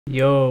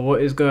Yo,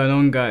 what is going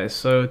on, guys?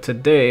 So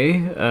today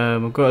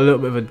I've got a little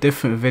bit of a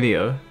different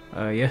video.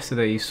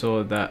 Yesterday you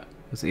saw that,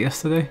 was it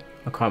yesterday?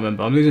 I can't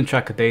remember, I'm losing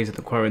track of days of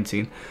the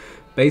quarantine.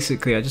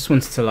 Basically I just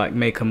wanted to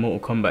make a Mortal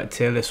Kombat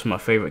tier list for my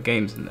favorite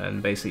games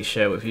and basically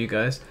share with you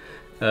guys.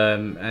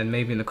 And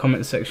maybe in the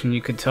comment section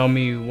you could tell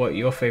me what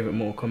your favorite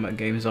Mortal Kombat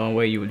games are and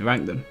where you would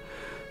rank them.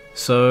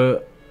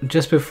 So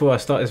just before I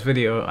start this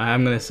video, I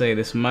am going to say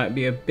this might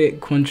be a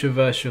bit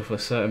controversial for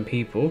certain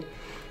people.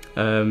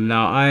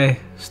 Now I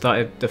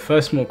started, the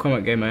first Mortal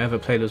Kombat game I ever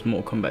played was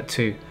Mortal Kombat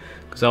 2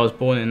 because I was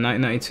born in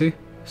 1992,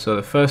 so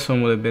the first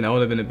one would have been, I would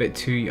have been a bit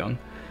too young,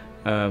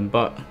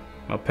 but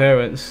my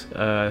parents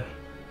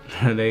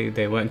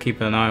they weren't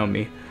keeping an eye on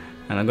me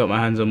and I got my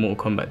hands on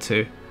Mortal Kombat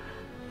 2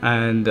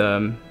 and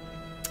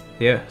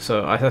yeah,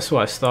 so that's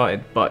why I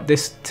started. But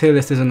this tier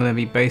list isn't going to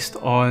be based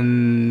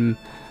on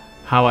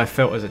how I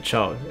felt as a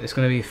child, it's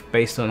going to be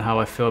based on how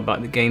I feel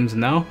about the games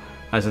now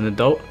as an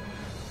adult,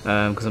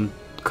 because I'm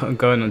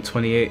going on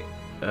 28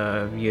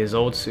 years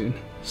old soon,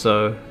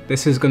 so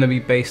this is going to be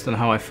based on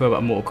how I feel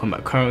about Mortal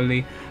Kombat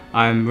currently.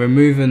 I'm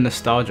removing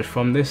nostalgia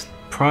from this.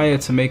 Prior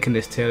to making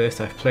this tier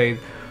list, I've played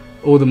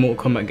all the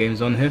Mortal Kombat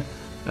games on here.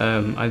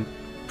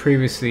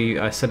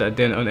 I said I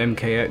didn't own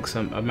MKX.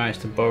 I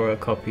managed to borrow a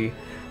copy.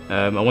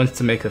 I wanted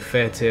to make a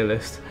fair tier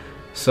list,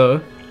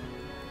 so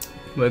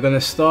we're going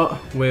to start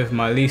with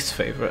my least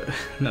favorite.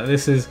 Now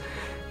this is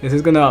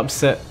going to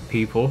upset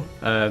people,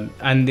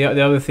 and the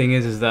other thing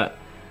is that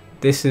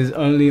this is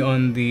only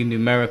on the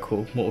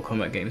numerical Mortal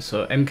Kombat games,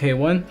 so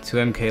MK1 to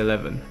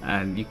MK11,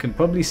 and you can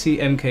probably see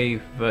MK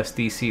vs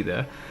DC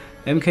there.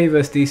 MK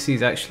vs DC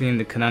is actually in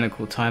the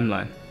canonical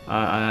timeline,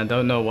 and I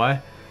don't know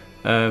why.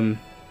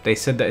 They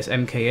said that it's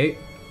MK8,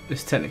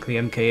 it's technically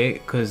MK8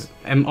 because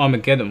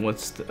Armageddon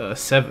was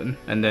 7,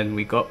 and then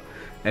we got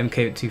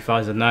MK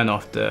 2009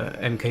 after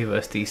MK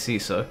vs DC.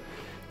 So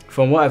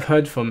from what I've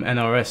heard from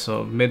NRS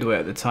or Midway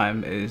at the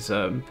time is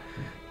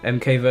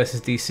MK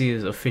vs DC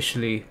is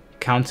officially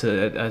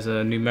counted as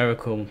a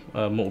numerical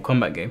Mortal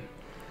Kombat game.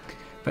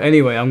 But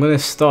anyway, I'm going to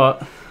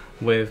start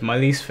with my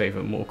least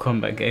favorite Mortal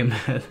Kombat game.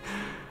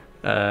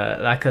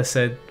 Like I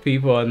said,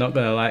 people are not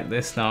going to like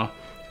this. Now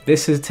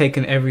this has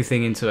taken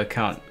everything into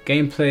account,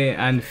 gameplay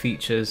and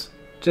features,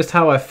 just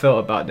how I felt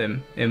about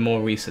them in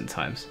more recent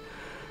times.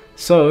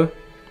 So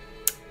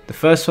the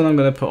first one I'm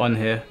going to put on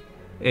here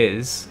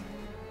is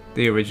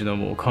the original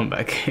Mortal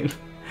Kombat game.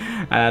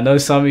 And I know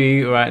some of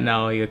you right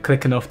now, you're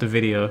clicking off the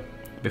video.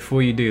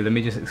 Before you do, let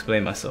me just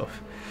explain myself.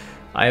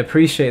 I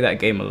appreciate that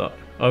game a lot.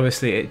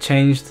 Obviously it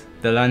changed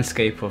the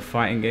landscape of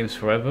fighting games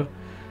forever.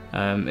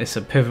 It's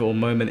a pivotal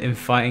moment in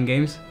fighting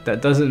games.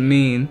 That doesn't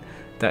mean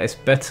that it's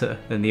better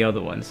than the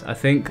other ones. I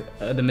think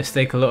the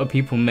mistake a lot of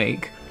people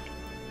make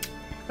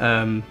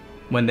when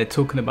they're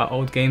talking about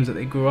old games that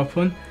they grew up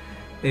on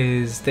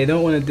is they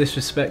don't want to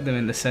disrespect them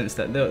in the sense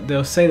that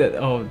they'll say that,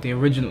 oh, the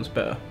original's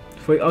better.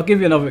 I'll give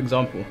you another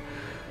example.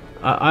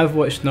 I've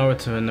watched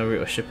Naruto and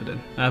Naruto Shippuden.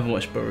 I haven't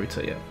watched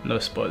Boruto yet. No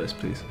spoilers,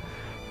 please.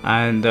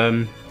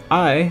 And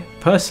I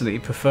personally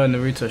prefer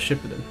Naruto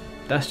Shippuden.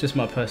 That's just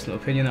my personal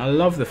opinion. I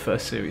love the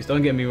first series,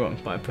 don't get me wrong,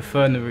 but I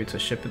prefer Naruto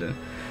Shippuden.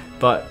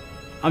 But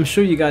I'm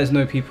sure you guys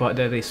know people out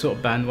there, they sort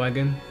of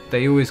bandwagon.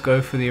 They always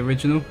go for the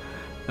original.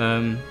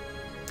 And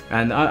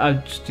I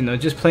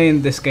just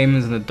playing this game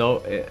as an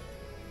adult,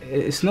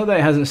 it's not that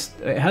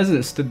it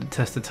hasn't stood the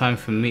test of time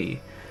for me.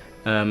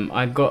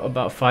 I got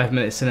about 5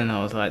 minutes in and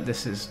I was like,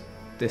 this is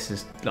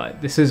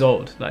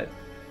old, like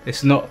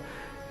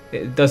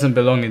it doesn't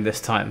belong in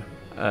this time.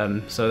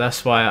 So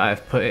that's why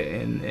I've put it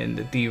in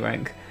the D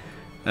rank.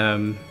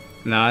 Now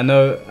I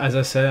know, as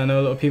I said, I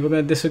know a lot of people are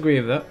going to disagree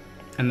with that,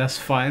 and that's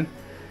fine,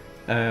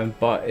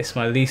 but it's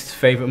my least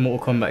favorite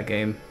Mortal Kombat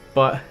game,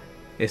 but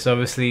it's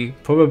obviously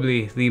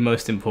probably the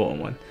most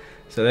important one,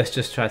 so let's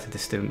just try to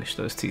distinguish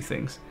those two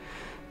things.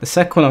 The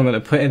second one I'm going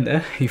to put in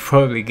there, you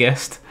probably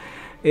guessed,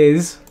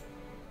 is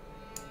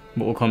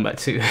Mortal Kombat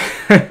 2.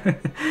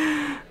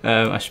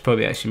 I should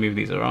probably actually move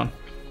these around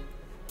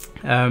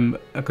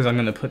because I'm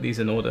going to put these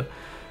in order.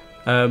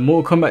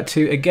 Mortal Kombat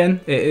 2,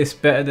 again, it is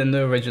better than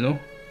the original,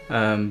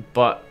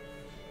 but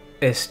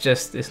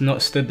it's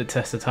not stood the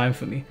test of time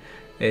for me.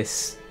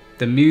 It's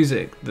the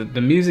music.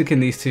 The music in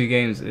these two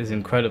games is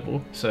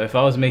incredible, so if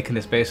I was making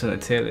this based on a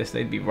tier list,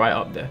 they'd be right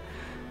up there.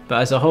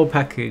 But as a whole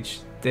package,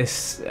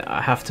 this,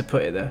 I have to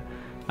put it there.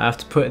 I have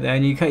to put it there,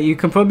 and you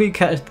can probably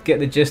get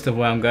the gist of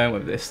where I'm going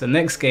with this. The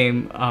next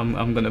game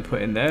I'm gonna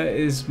put in there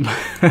is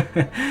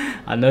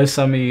I know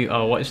some of you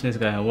are watching this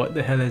going, what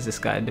the hell is this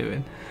guy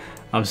doing?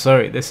 I'm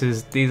sorry,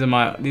 these are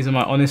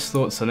my honest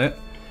thoughts on it.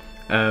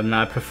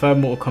 Now I prefer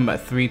Mortal Kombat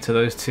 3 to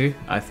those two.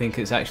 I think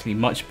it's actually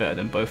much better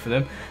than both of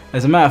them.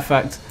 As a matter of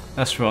fact,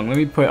 that's wrong. Let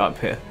me put it up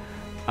here.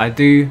 I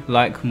do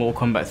like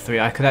Mortal Kombat 3.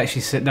 I could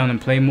actually sit down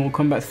and play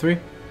Mortal Kombat 3.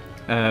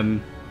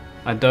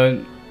 I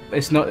don't.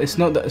 It's not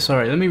that.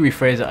 Sorry, let me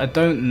rephrase it. I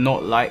don't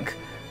not like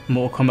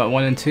Mortal Kombat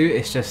 1 and 2.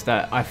 It's just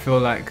that I feel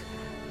like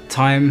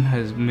time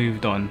has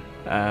moved on,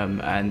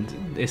 and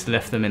it's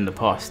left them in the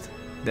past.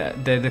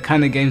 They're the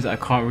kind of games that I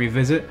can't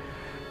revisit.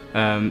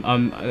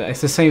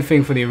 It's the same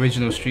thing for the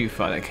original Street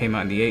Fighter that came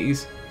out in the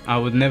 80s. I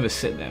would never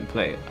sit there and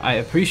play it. I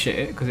appreciate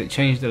it because it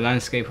changed the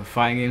landscape of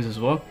fighting games as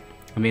well.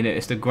 I mean,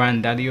 it's the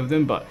granddaddy of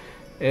them, but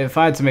if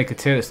I had to make a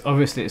tier list,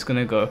 obviously it's going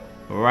to go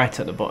right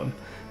at the bottom.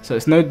 So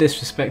it's no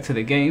disrespect to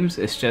the games,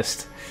 it's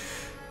just,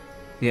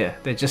 yeah,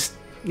 they're just,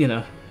 you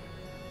know,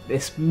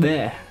 it's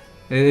there.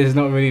 There's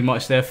not really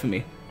much there for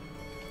me.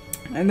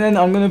 And then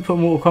I'm going to put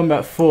Mortal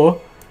Kombat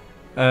 4.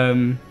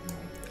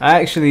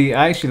 I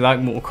actually like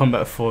Mortal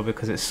Kombat 4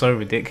 because it's so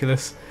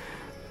ridiculous.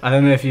 I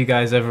don't know if you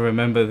guys ever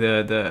remember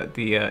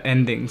the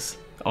endings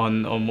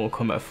on Mortal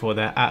Kombat 4.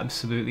 They're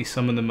absolutely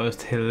some of the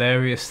most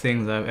hilarious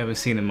things I've ever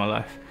seen in my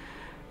life.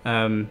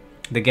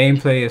 The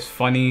gameplay is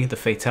funny, the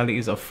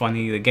fatalities are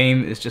funny, the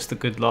game is just a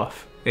good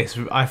laugh.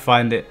 I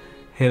find it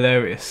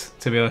hilarious,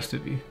 to be honest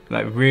with you,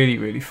 like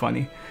really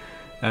funny.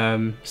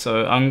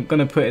 So I'm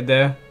gonna put it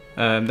there.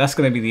 That's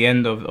gonna be the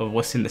end of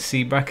what's in the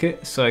C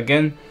bracket. So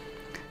again,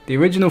 the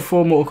original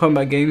 4 Mortal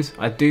Kombat games,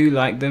 I do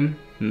like them.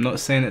 I'm not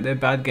saying that they're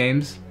bad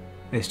games.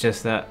 It's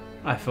just that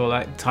I feel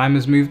like time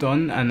has moved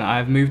on and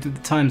I've moved with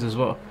the times as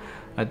well.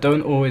 I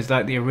don't always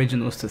like the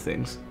originals to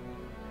things.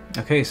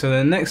 Okay, so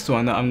the next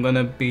one that I'm going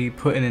to be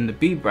putting in the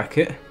B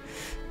bracket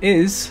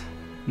is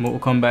Mortal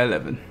Kombat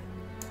 11.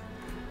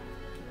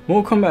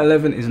 Mortal Kombat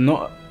 11 is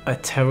not a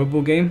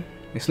terrible game.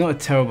 It's not a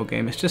terrible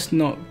game, it's just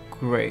not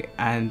great.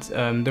 And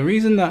the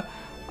reason that,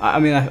 I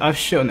mean, I've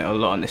shit on it a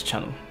lot on this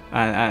channel.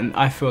 And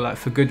I feel like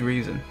for good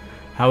reason.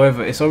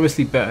 However, it's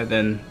obviously better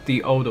than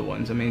the older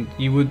ones. I mean,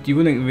 you wouldn't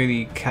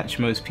really catch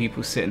most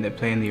people sitting there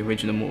playing the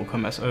original Mortal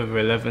Kombat over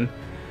 11.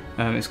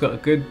 It's got a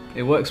good,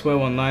 it works well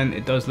online,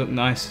 it does look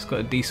nice, it's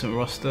got a decent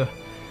roster.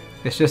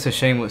 It's just a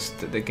shame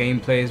that the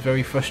gameplay is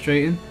very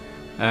frustrating.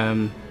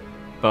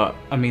 But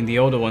I mean, the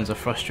older ones are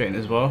frustrating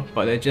as well,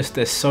 but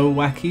they're so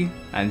wacky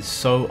and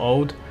so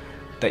old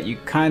that you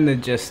kind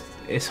of just,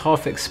 it's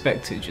half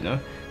expected, you know?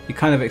 You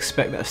kind of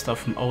expect that stuff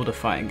from older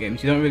fighting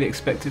games. You don't really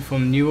expect it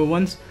from newer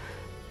ones.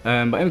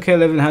 But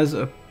MK11 has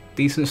a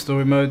decent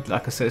story mode.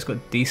 Like I said, it's got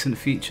decent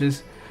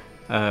features.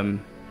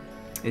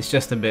 It's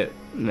just a bit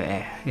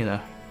meh, you know.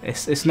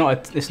 It's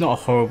not a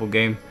horrible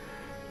game.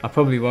 I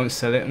probably won't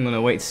sell it. I'm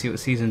gonna wait to see what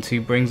season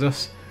 2 brings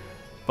us.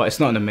 But it's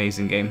not an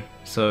amazing game,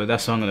 so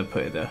that's why I'm gonna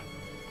put it there.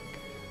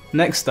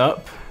 Next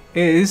up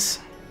is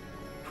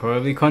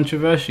probably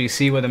controversial. You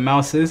see where the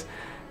mouse is.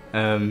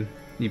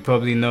 You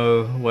probably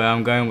know where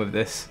I'm going with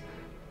this,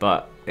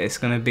 but it's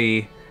gonna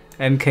be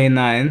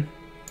MK9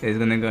 is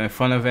gonna go in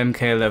front of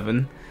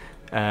MK11.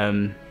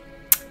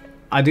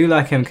 I do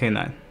like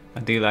MK9. I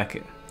do like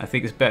it. I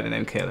think it's better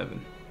than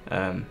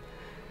MK11.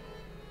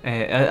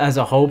 As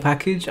a whole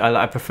package,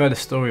 I prefer the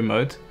story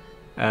mode,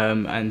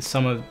 and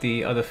some of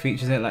the other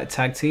features in it, like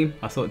tag team.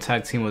 I thought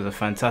tag team was a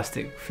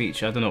fantastic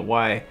feature. I don't know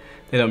why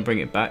they don't bring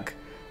it back.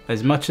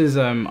 As much as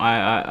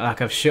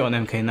I've shit on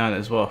MK9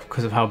 as well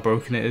because of how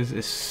broken it is.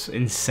 It's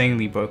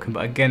insanely broken,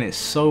 but again, it's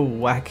so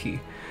wacky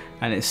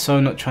and it's so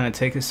not trying to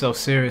take itself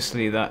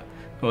seriously that,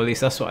 or at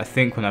least that's what I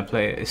think when I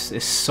play it.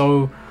 It's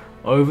so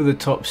over the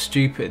top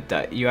stupid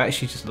that you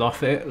actually just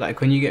laugh at it. Like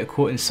when you get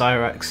caught in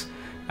Cyrax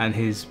and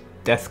his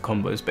death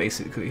combos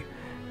basically,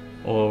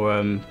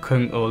 or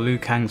Liu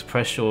Kang's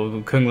pressure,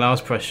 or Kung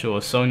Lao's pressure,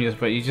 or Sonya's,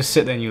 but you just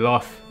sit there and you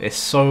laugh. It's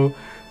so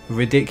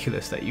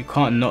ridiculous that you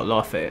can't not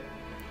laugh at it.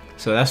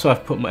 So that's why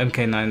I've put my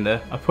MK9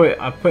 there. I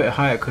put it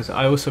higher because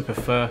I also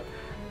prefer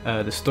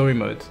the story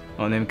mode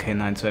on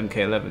MK9 to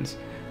MK11's.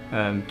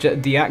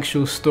 The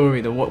actual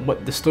story,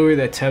 what the story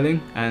they're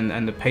telling,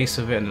 and the pace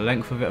of it and the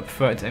length of it, I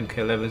prefer it to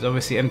MK11's.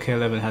 Obviously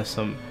MK11 has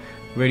some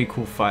really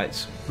cool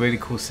fights, really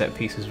cool set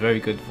pieces, very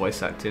good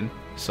voice acting.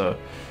 So,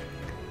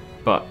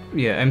 but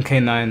yeah,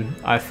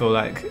 MK9 I feel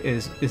like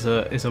is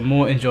a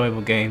more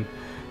enjoyable game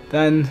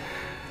than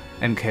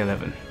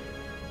MK11.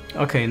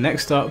 Okay,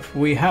 next up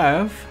we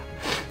have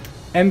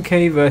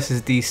MK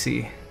versus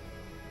DC.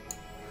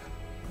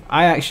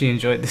 I actually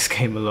enjoyed this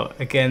game a lot.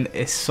 Again,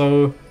 it's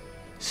so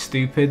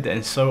stupid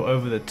and so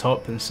over the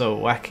top and so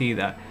wacky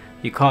that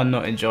you can't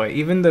not enjoy it.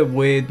 Even the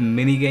weird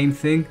mini game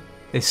thing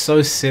is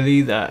so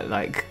silly that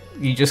like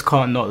you just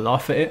can't not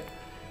laugh at it.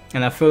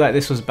 And I feel like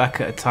this was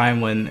back at a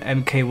time when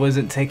MK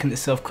wasn't taking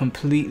itself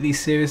completely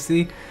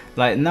seriously.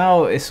 Like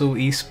now it's all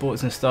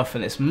esports and stuff,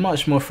 and it's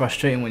much more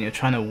frustrating when you're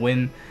trying to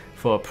win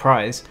for a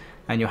prize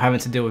and you're having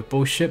to deal with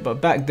bullshit. But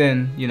back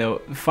then, you know,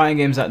 fighting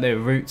games at their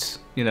roots,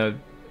 you know,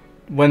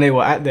 when they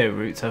were at their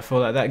roots, I feel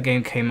like that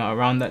game came out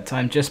around that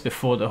time, just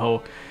before the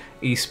whole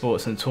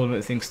esports and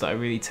tournament thing started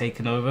really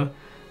taking over.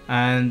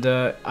 And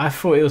I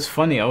thought it was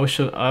funny. I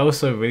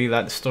also really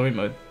like the story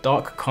mode.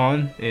 Dark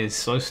Khan is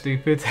so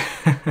stupid.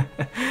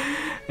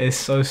 It's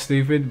so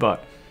stupid,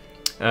 but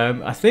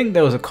I think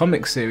there was a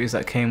comic series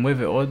that came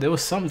with it, or there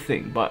was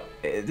something, but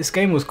this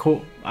game was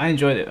cool. I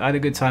enjoyed it. I had a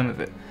good time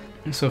with it.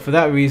 So for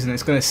that reason,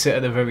 it's going to sit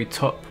at the very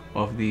top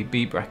of the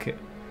B bracket.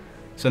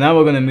 So now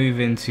we're going to move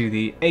into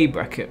the A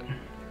bracket.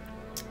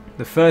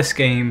 The first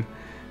game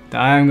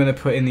that I am going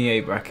to put in the A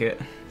bracket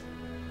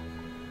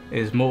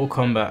is Mortal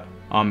Kombat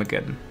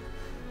Armageddon.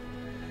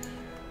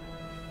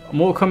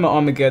 Mortal Kombat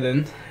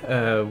Armageddon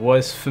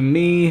was, for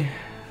me,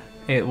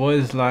 it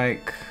was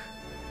like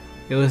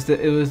it was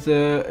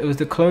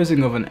the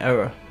closing of an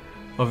era.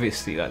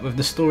 Obviously, like with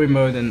the story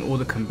mode and all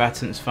the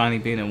combatants finally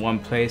being in one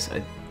place,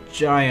 a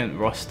giant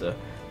roster,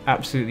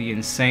 absolutely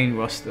insane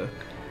roster.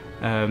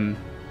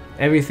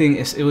 Everything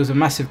it was a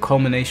massive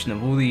culmination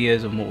of all the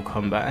years of Mortal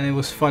Kombat, and it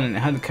was fun, and it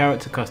had the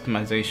character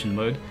customization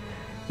mode,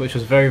 which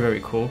was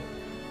very cool.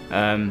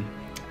 It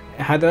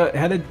had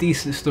a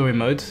decent story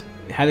mode.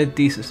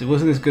 It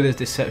wasn't as good as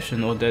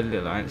Deception or Deadly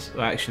Alliance.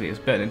 Well, actually, it's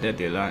better than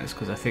Deadly Alliance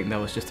because I think that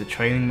was just a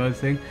training mode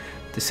thing.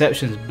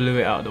 Deceptions blew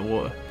it out of the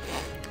water,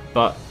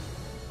 but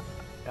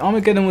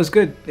Armageddon was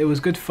good. It was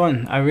good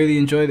fun. I really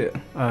enjoyed it.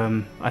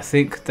 I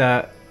think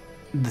that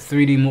the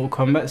 3D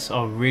Mortal Kombats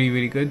are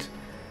really good,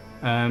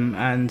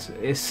 and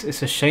it's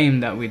a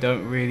shame that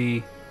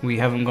we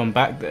haven't gone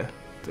back there.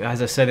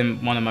 As I said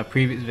in one of my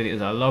previous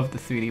videos, I love the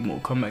 3D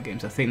Mortal Kombat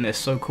games. I think they're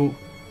so cool.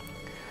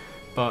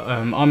 But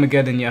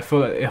Armageddon, yeah, I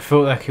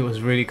felt like it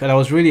was really good. I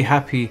was really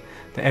happy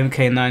that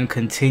MK9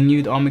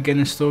 continued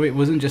Armageddon's story. It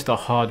wasn't just a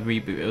hard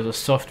reboot, it was a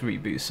soft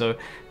reboot. So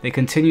they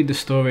continued the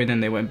story and then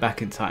they went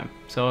back in time.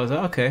 So I was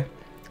like, okay,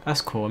 that's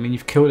cool. I mean,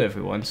 you've killed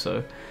everyone,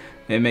 so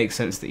it makes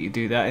sense that you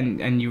do that,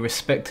 and you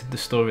respected the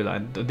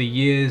storyline. The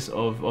years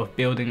of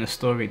building a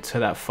story to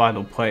that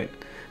final point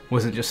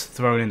wasn't just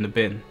thrown in the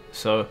bin.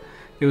 So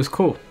it was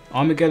cool.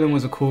 Armageddon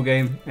was a cool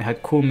game. It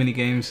had cool mini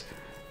games.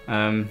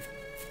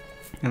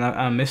 And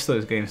I miss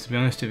those games, to be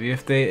honest with you.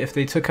 If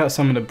they took out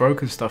some of the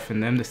broken stuff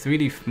in them, the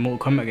 3D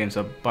Mortal Kombat games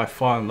are by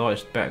far and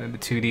large better than the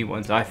 2D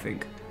ones, I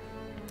think.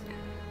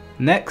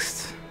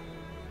 Next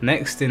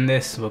in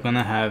this, we're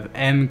gonna have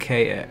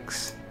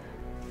MKX.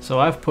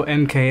 So I've put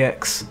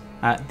MKX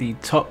at the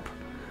top,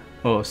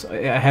 or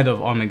ahead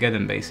of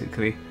Armageddon,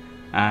 basically,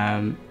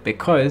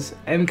 because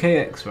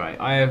MKX, right?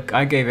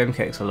 I gave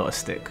MKX a lot of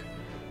stick.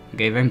 I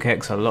gave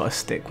MKX a lot of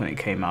stick when it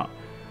came out,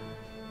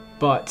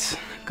 but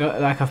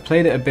like I've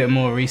played it a bit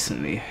more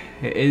recently.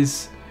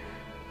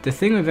 The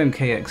thing with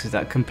MKX is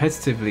that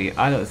competitively,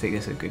 I don't think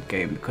it's a good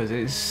game because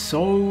it's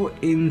so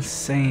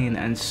insane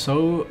and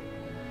so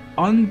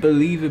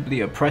unbelievably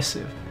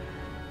oppressive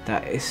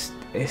that it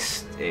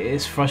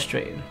is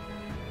frustrating.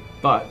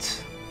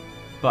 But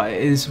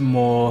it is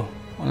more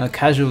on a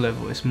casual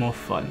level. It's more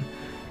fun.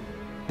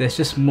 There's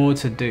just more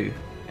to do.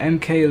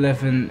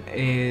 MK11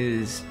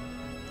 is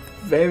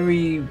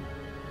very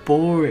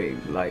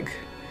boring. Like,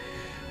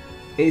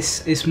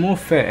 it's more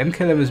fair.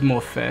 MK11 is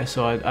more fair,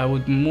 so I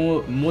would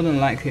more than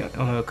likely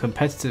on a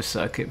competitive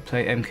circuit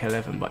play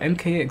MK11, but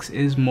MKX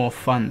is more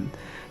fun.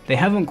 They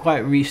haven't quite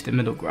reached the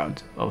middle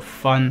ground of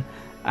fun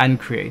and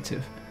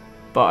creative,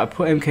 but I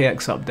put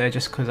MKX up there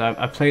just because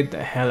I played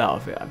the hell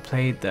out of it.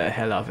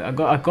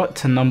 I got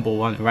to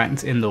 #1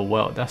 ranked in the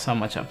world. That's how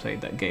much I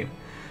played that game.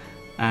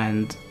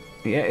 And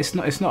yeah, it's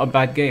not a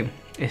bad game.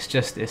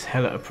 It's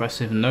hella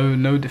oppressive,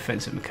 no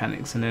defensive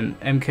mechanics, and then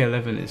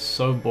MK11 is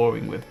so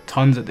boring with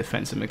tons of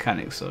defensive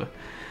mechanics, so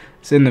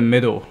it's in the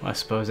middle, I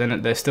suppose,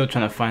 and they're still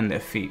trying to find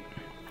their feet.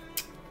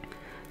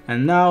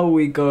 And now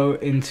we go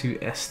into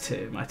S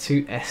tier, my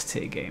two S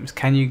tier games.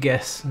 Can you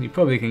guess? You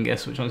probably can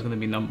guess which one's going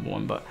to be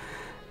 #1, but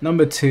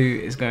 #2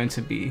 is going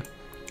to be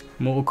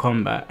Mortal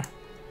Kombat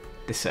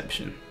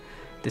Deception.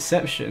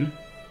 Deception,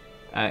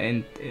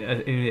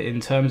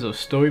 in terms of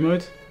story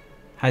mode,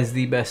 has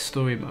the best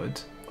story mode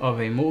of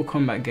a Mortal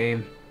Kombat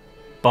game,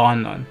 bar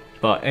none.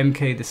 But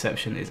MK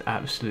Deception is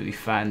absolutely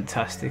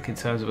fantastic in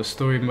terms of a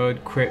story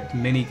mode, crypt,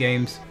 mini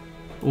games.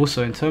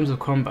 Also, in terms of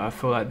combat, I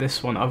feel like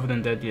this one, other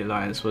than Deadly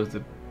Alliance, was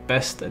the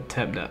best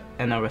attempt that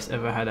NRS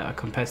ever had at a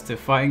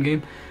competitive fighting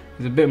game.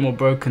 It's a bit more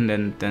broken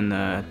than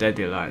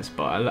Deadly Alliance,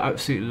 but I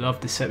absolutely love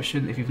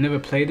Deception. If you've never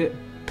played it,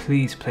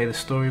 please play the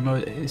story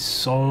mode. It is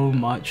so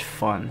much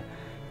fun,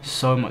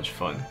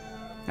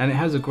 and it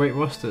has a great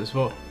roster as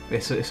well.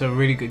 It's a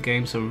really good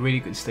game, some really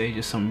good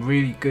stages, some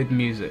really good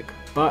music.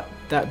 But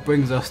that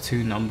brings us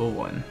to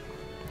 #1.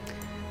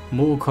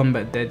 Mortal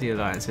Kombat Deadly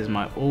Alliance is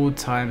my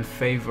all-time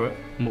favorite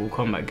Mortal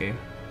Kombat game.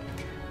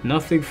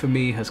 Nothing for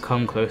me has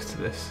come close to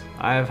this.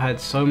 I have had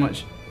so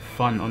much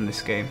fun on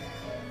this game.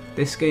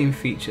 This game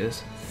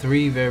features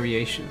 3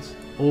 variations.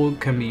 All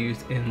can be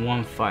used in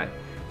one fight.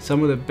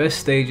 Some of the best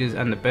stages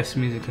and the best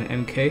music in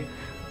MK.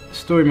 The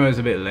story mode is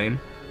a bit lame,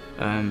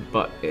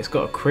 but it's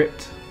got a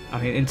crypt.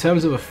 I mean, in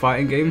terms of a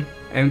fighting game,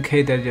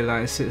 MK Deadly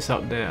Alliance sits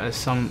up there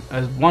as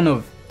one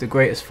of the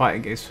greatest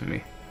fighting games for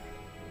me,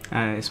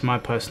 and it's my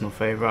personal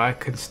favorite. I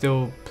can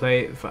still play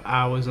it for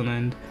hours on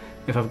end.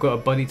 If I've got a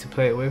buddy to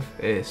play it with,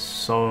 it's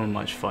so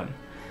much fun.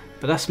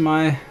 But that's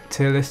my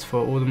tier list for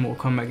all the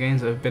Mortal Kombat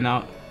games that have been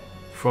out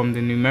from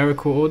the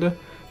numerical order.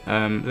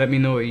 Let me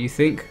know what you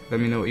think. Let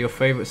me know what your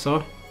favorites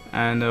are,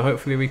 and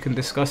hopefully we can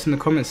discuss in the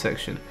comment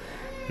section.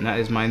 And that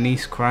is my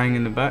niece crying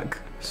in the back.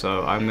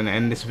 So I'm going to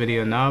end this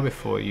video now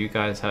before you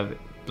guys have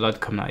blood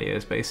coming out your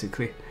ears,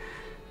 basically.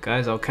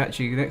 Guys, I'll catch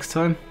you next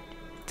time.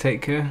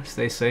 Take care,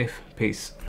 stay safe, peace.